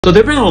So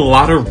there have been a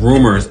lot of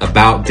rumors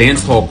about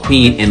dancehall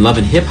queen and love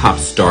and hip hop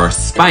star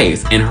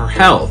Spice and her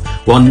health.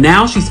 Well,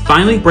 now she's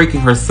finally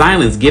breaking her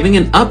silence, giving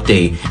an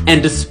update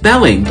and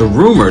dispelling the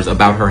rumors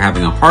about her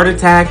having a heart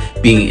attack,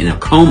 being in a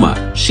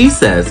coma. She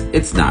says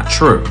it's not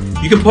true.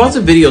 You can pause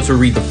the video to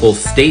read the full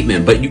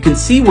statement, but you can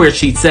see where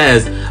she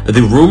says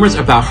the rumors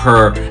about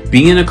her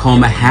being in a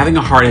coma, having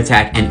a heart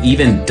attack, and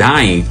even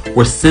dying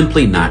were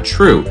simply not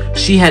true.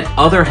 She had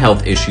other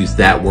health issues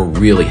that were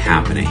really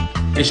happening.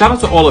 And shout out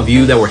to all of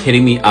you that were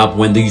hitting me up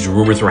when these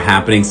rumors were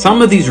happening. Some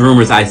of these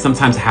rumors I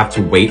sometimes have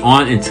to wait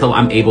on until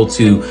I'm able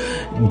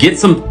to get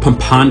some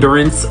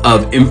preponderance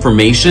of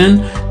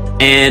information.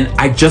 And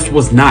I just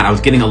was not. I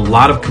was getting a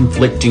lot of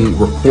conflicting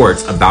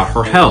reports about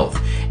her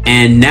health.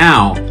 And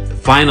now,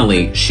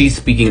 finally, she's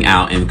speaking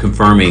out and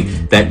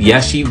confirming that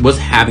yes, she was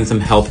having some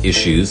health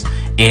issues,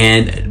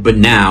 but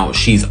now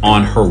she's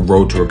on her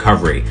road to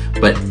recovery.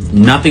 But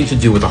nothing to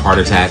do with a heart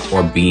attack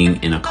or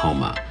being in a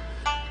coma.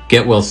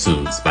 Get well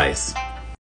soon, Spice.